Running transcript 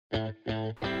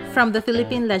From the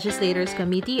Philippine Legislators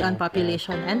Committee on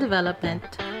Population and Development,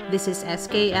 this is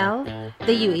SKL,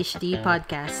 the UHD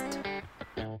podcast.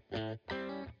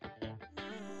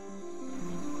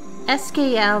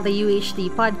 SKL, the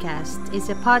UHD podcast is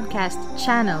a podcast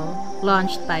channel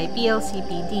launched by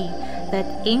PLCPD that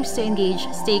aims to engage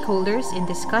stakeholders in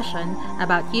discussion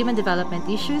about human development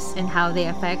issues and how they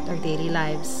affect our daily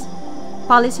lives.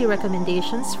 Policy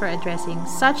recommendations for addressing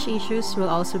such issues will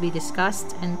also be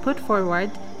discussed and put forward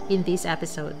in these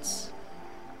episodes.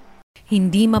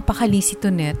 Hindi mapakali si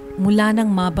Tonette mula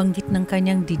nang mabanggit ng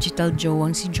kanyang digital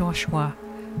jowang si Joshua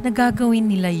na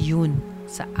gagawin nila yun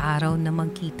sa araw na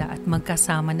magkita at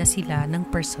magkasama na sila ng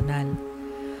personal.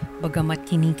 Bagamat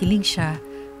kinikilig siya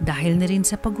dahil na rin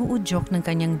sa pag-uudyok ng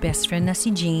kanyang best friend na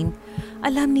si Jane,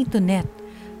 alam ni Tonette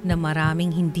na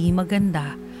maraming hindi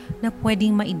maganda na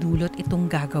pwedeng maidulot itong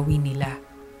gagawin nila.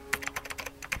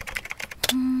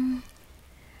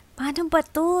 Paano ba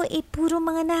to? Puro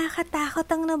mga nakakatakot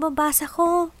ang nababasa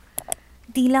ko.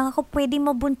 Di lang ako pwede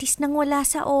mabuntis nang wala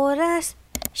sa oras.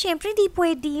 Siyempre di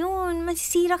pwede yun.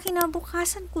 Masisira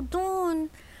kinabukasan ko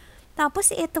dun. Tapos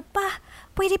eto pa,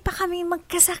 pwede pa kami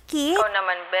magkasakit. Ikaw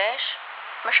naman, Besh.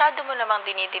 Masyado mo namang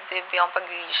dinidibdib yung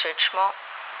pag-research mo.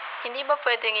 Hindi ba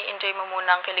pwedeng i-enjoy mo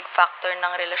muna ang kilig factor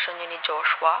ng relasyon niyo ni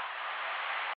Joshua?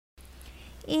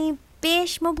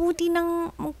 Besh, mabuti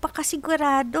nang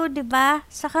magpakasigurado, diba?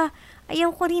 Saka,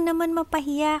 ayaw ko rin naman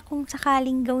mapahiya kung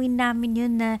sakaling gawin namin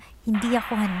yun na hindi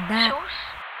ako handa. Sus,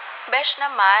 Besh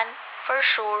naman, for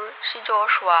sure, si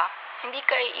Joshua, hindi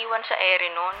ka iiwan sa ere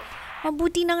nun.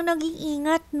 Mabuti nang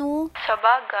nag-iingat, no? Sa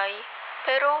bagay,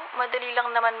 pero madali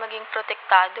lang naman maging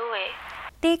protektado eh.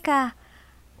 Teka,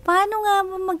 paano nga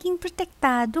ba maging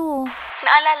protektado?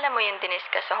 Naalala mo yung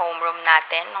diniscuss sa homeroom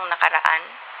natin nung nakaraan?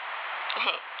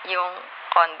 Yung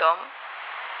condom?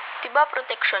 Diba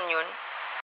protection yun?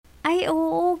 Ay,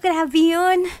 oo, grabe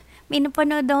yun. May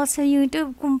napanood ako sa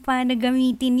YouTube kung paano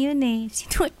gamitin yun eh.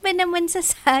 Sinuot ba naman sa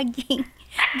saging?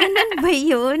 Ganun ba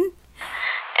yun?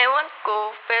 Ewan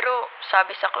ko, pero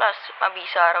sabi sa class,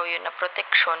 mabisa raw yun na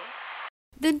protection.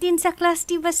 Doon din sa class,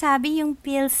 diba sabi yung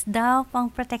pills daw, pang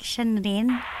protection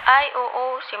rin? Ay,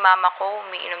 oo, si mama ko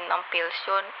umiinom ng pills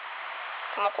yun.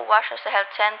 Kumukuha siya sa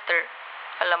health center.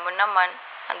 Alam mo naman,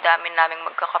 ang dami naming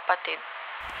magkakapatid.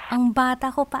 Ang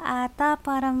bata ko pa ata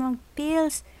para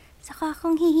mag-pills. Saka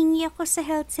kung hihingi ako sa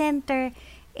health center,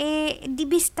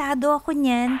 dibistado ako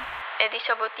niyan. Di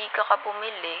sa botika ka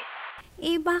bumili.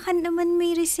 Baka naman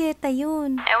may reseta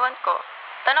yun. Ewan ko,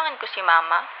 tanungin ko si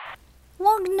mama.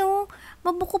 Wag no,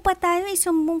 mabuko pa tayo,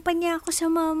 isumbong pa niya ako sa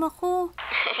mama ko.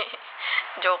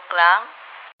 Joke lang.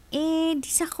 Di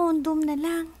sa condom na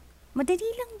lang. Madali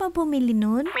lang ba bumili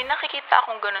nun? May nakikita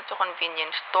akong ganun sa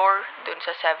convenience store. Doon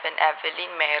sa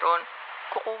 7-Evelyn meron.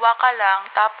 Kukuha ka lang,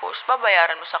 tapos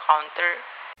babayaran mo sa counter.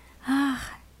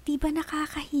 Di ba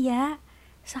nakakahiya?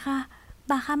 Saka,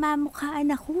 baka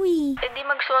mamukhaan ako eh. Di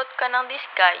magsuot ka ng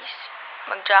disguise.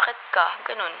 Mag-jacket ka,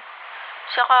 ganun.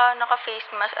 Saka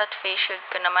naka-face mask at face shield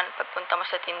ka naman pagpunta mo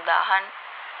sa tindahan.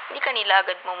 Hindi ka nila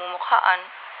agad mamumukhaan.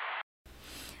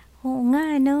 Oo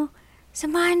nga, no?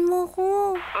 Samahan mo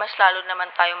ko. Mas lalo naman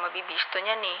tayong mabibisto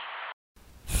niyan eh.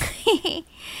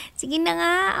 Sige na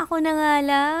nga, ako na nga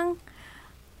lang.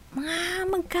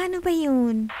 Magkano ba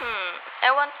yun?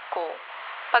 Ewan ko.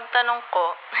 Pagtanong ko,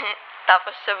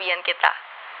 tapos sabihan kita.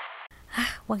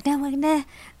 Wag na.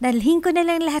 Dalhin ko na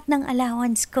lang lahat ng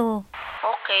allowance ko.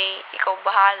 Okay, ikaw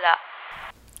bahala.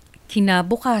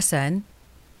 Kinabukasan,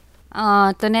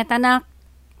 Tonette anak,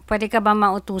 pwede ka ba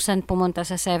mautusan pumunta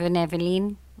sa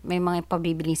 7-Evelyn? May mga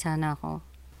ipabibili sana ako.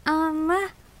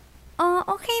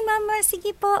 Okay mama,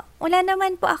 sige po. Wala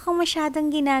naman po ako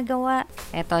masyadong ginagawa.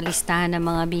 Eto listahan ng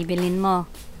mga bibilin mo.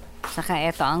 Saka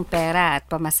eto ang pera at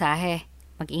pamasahe.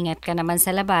 Mag-ingat ka naman sa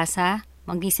labas ha.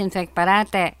 Mag-disinfect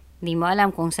parate. Di mo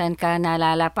alam kung saan ka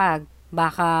nalalapag.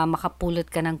 Baka makapulot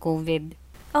ka ng COVID.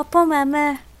 Opo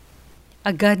mama.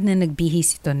 agad na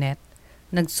nagbihis si Tonette.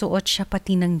 Nagsuot siya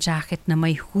pati ng jacket na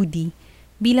may hoodie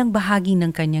bilang bahagi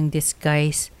ng kanyang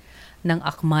disguise. Nang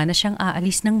akma na siyang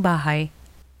aalis ng bahay.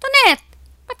 Tonette,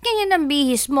 ba't ganyan ang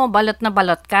bihis mo? Balot na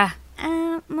balot ka.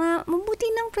 Mabuti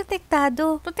ng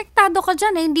protektado. Protektado ka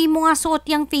dyan eh, hindi mo nga suot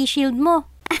yung face shield mo.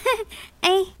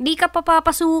 Ay, di ka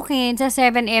papapasukin sa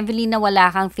 7-Evelyn na wala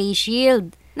kang face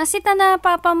shield. Nasita na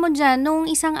papa mo dyan nung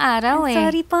isang araw eh.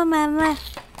 Sorry po, mama.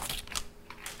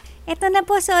 Eto na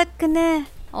po, suot ko na.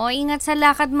 O, ingat sa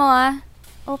lakad mo ah.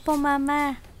 Opo,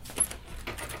 mama.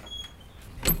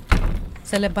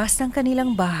 Sa labas ng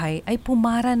kanilang bahay ay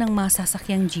pumara ng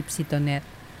masasakyang jeep si Tonette.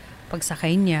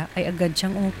 Pagsakay niya ay agad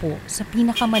siyang umupo sa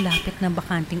pinakamalapit na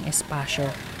bakanting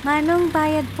espasyo. Manong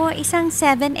bayad po, isang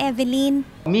 7 Evelyn.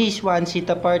 Miss, 1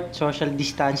 seat apart, social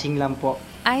distancing lang po.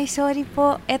 Ay, sorry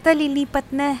po. Eto,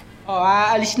 lilipat na.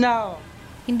 Aalis na.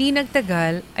 Hindi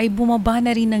nagtagal ay bumaba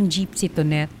na rin ng jeep si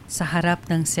Tonette sa harap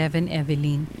ng 7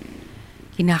 Evelyn.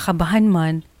 Kinakabahan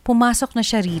man, pumasok na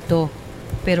siya rito.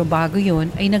 Pero bago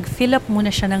yon ay nag-fill up muna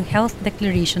siya ng health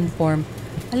declaration form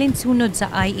alinsunod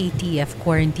sa IATF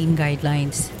quarantine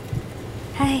guidelines.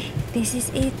 Hi, this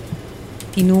is it.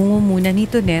 Tinungo muna ni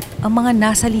Tonette ang mga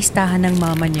nasa listahan ng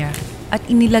mama niya at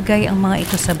inilagay ang mga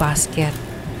ito sa basket.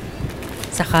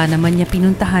 Saka naman niya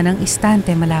pinuntahan ang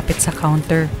istante malapit sa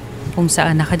counter kung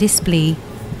saan nakadisplay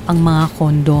ang mga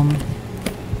kondom.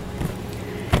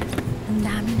 Ang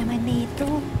dami naman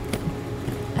nito.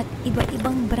 At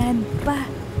iba-ibang brand pa.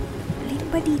 Alin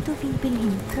ba dito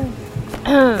bibilhin ko?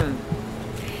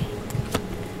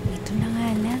 Ito na nga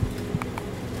lang.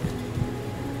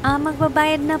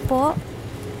 Magbabayad na po.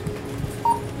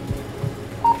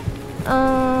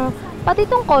 Pati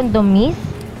tong condom, miss?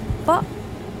 Po?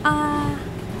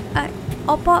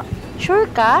 Opo. Sure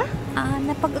ka?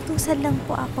 Napag-utusan lang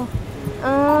po ako.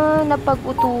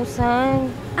 Napag-utusan.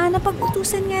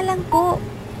 Napag-utusan nga lang po.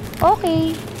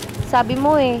 Okay. Sabi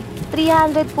mo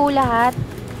 300 po lahat.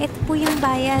 Ito po yung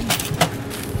bayad.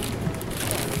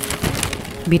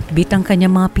 Bit-bit ang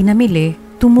kanyang mga pinamili,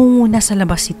 tumungo na sa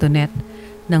labas si Tonette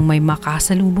nang may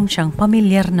makasalubong siyang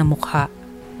pamilyar na mukha.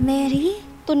 Mary?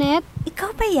 Tonette?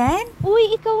 Ikaw ba yan?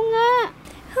 Uy, ikaw nga.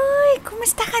 Hoy,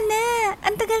 kumusta ka na?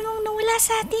 Ang tagal mong nawala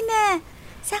sa atin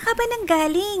Saan ka ba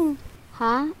nanggaling?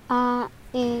 Ha?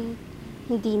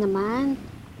 Hindi naman.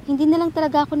 Hindi na lang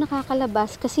talaga ako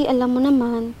nakakalabas kasi alam mo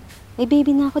naman, may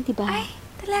baby na ako, diba? Ay,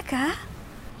 talaga?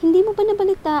 Hindi mo ba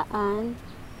nabalitaan?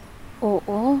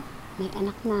 Oo, may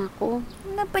anak na ako.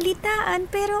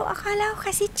 Nabalitaan, pero akala ko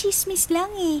kasi chismis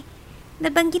lang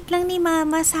Nabanggit lang ni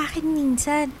mama sa akin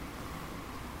minsan.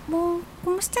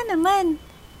 Kumusta naman?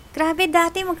 Grabe,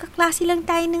 dati magkaklase lang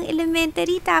tayo ng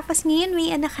elementary, tapos ngayon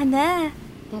may anak ka na.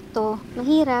 Eto,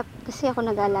 mahirap kasi ako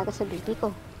nag-aalaga sa baby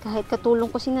ko. Kahit katulong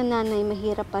ko si nanay,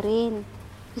 mahirap pa rin.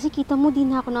 Kasi kita mo, di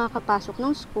na ako nakakapasok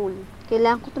ng school.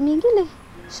 Kailangan ko tumigil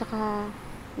Saka,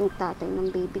 yung tatay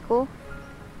ng baby ko,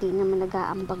 di naman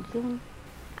nag-aambag yun.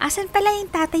 Asan pala yung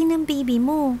tatay ng baby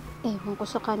mo? Ewan ko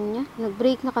sa kanya.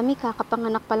 Nag-break na kami,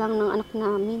 kakapanganak pa lang ng anak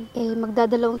namin.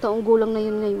 Magdadalawang taong gulang na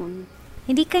yun ngayon.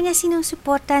 Hindi ka niya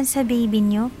sinusuportahan sa baby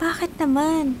niyo? Bakit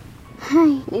naman?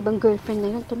 Ay, may ibang girlfriend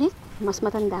na yun, Tonette. Mas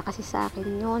matanda kasi sa akin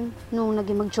yun. Nung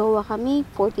naging magjowa kami,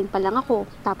 14 pa lang ako.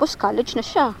 Tapos college na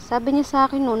siya. Sabi niya sa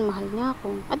akin noon, mahal niya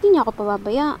ako. At di niya ako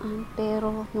pababayaan.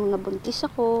 Pero nung nabuntis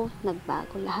ako,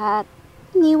 nagbago lahat.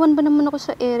 Iniwan ba naman ako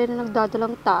sa ere na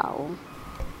nagdadalang tao?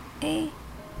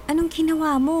 Anong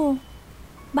ginawa mo?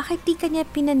 Bakit di ka niya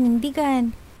pinanindigan?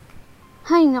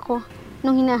 Hay nako,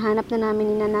 nung hinahanap na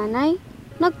namin ni nanay,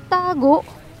 nagtago.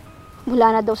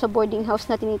 Mula na daw sa boarding house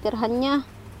na tinitirhan niya.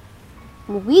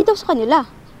 Umuwi daw sa kanila.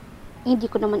 Hindi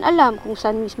ko naman alam kung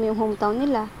saan mismo yung hometown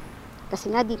nila. Kasi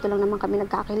nga dito lang naman kami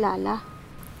nagkakilala.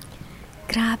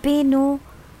 Grabe, no?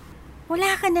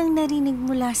 Wala ka nang narinig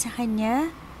mula sa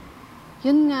kanya?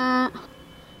 Yun nga.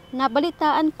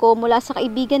 Nabalitaan ko mula sa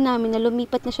kaibigan namin na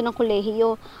lumipat na siya ng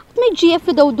kolehiyo. At may GF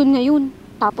na daw dun ngayon.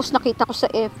 Tapos nakita ko sa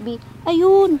FB.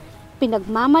 Ayun,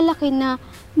 pinagmamalaki na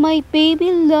my baby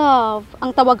love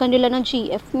ang tawagan nila ng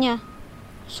GF niya.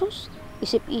 Sus,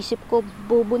 isip-isip ko,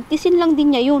 bubuntisin lang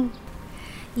din niya yun.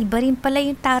 Iba rin pala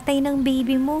yung tatay ng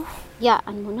baby mo.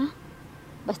 Yaan mo na.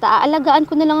 Basta aalagaan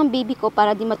ko na lang ang baby ko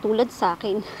para di matulad sa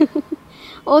akin.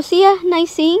 O siya,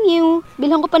 nice seeing you.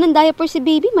 Bilhan ko pa ng diaper si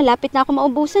baby, malapit na ako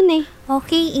maubusan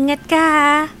Okay, ingat ka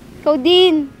ha. Ikaw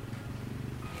din.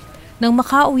 Nang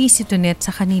makauwi si Tonette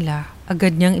sa kanila,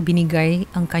 agad niyang ibinigay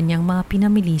ang kanyang mga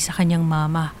pinamili sa kanyang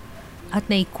mama at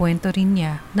naikwento rin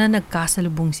niya na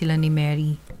nagkasalubong sila ni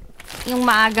Mary. Yung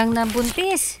maagang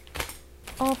nabuntis.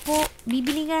 Opo,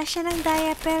 bibili nga siya ng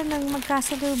diaper nang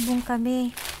magkasalubong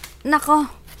kami. Nako,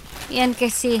 yan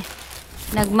kasi.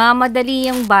 Nagmamadali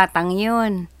yung batang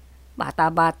yun.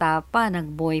 Bata-bata pa,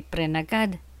 nag-boyfriend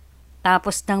agad.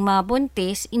 Tapos nang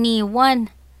mabuntis,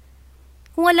 iniwan.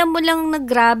 Kung alam mo lang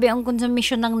naggrabe ang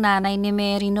konsumisyon ng nanay ni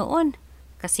Mary noon.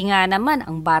 Kasi nga naman,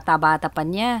 ang bata-bata pa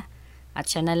niya.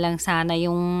 At siya na lang sana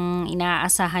yung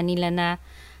inaasahan nila na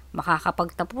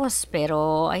makakapagtapos.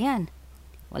 Pero ayan,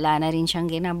 wala na rin siyang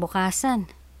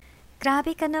kinabukasan.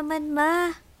 Grabe ka naman,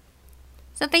 ma.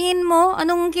 Sa tingin mo,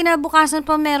 anong kinabukasan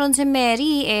pa meron si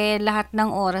Mary? Lahat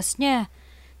ng oras niya.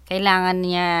 Kailangan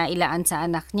niya ilaan sa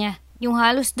anak niya. Yung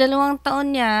halos 2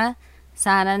 taon niya,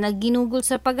 Sana nagginugol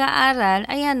sa pag-aaral,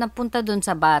 ayan, napunta dun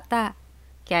sa bata.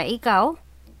 Kaya ikaw,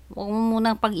 huwag mo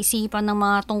munang pag-isipan ng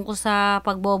mga tungkol sa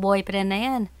pagbo-boyfriend na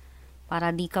yan para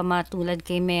di ka matulad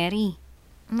kay Mary.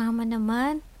 Mama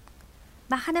naman,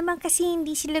 baka naman kasi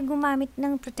hindi sila gumamit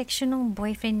ng protection ng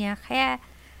boyfriend niya. Kaya,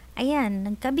 ayan,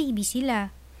 nagka-baby sila.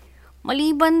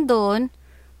 Maliban doon,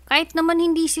 kahit naman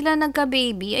hindi sila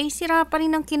nagka-baby, ay sira pa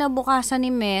rin ang kinabukasan ni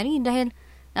Mary dahil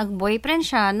nag-boyfriend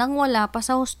siya nang wala pa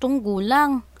sa hustong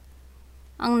gulang.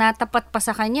 Ang natapat pa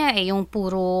sa kanya yung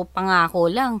puro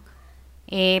pangako lang.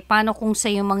 Paano kung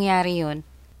sa'yo mangyari yun?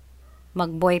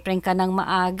 Mag-boyfriend ka ng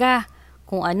maaga,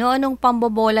 kung ano-anong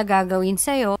pambobola gagawin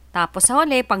sa'yo, tapos sa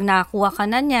huli, pag nakuha ka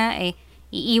na niya,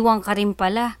 iiwan ka rin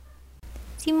pala.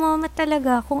 Si mama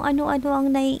talaga kung ano-ano ang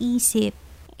naiisip.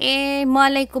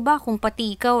 Malay ko ba kung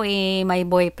pati ikaw may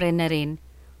boyfriend na rin?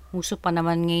 Uso pa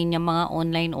naman ngayon yung mga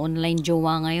online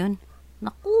jowa ngayon.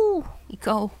 Naku,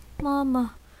 ikaw.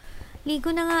 Mama,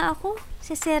 ligo na nga ako.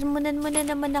 Sasermonan mo na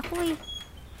naman ako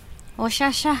O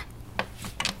siya.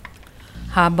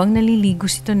 Habang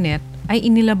naliligo si Tonette, ay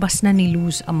inilabas na ni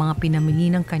Luz ang mga pinamili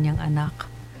ng kanyang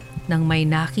anak. Nang may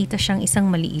nakita siyang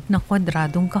isang maliit na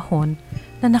kwadradong kahon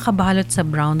na nakabalot sa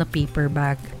brown na paper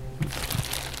bag.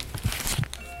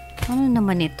 Ano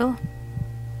naman ito?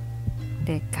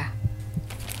 Teka.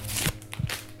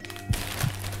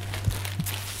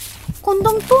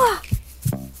 Kondom to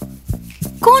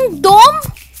Kondom?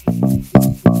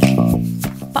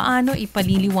 Paano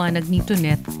ipaliliwanag ni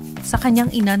Tonette sa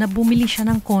kanyang ina na bumili siya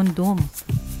ng kondom?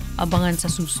 Abangan sa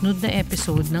susunod na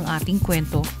episode ng ating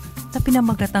kwento na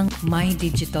pinamagatang My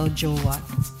Digital Jowa,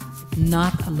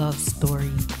 Not a Love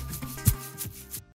Story.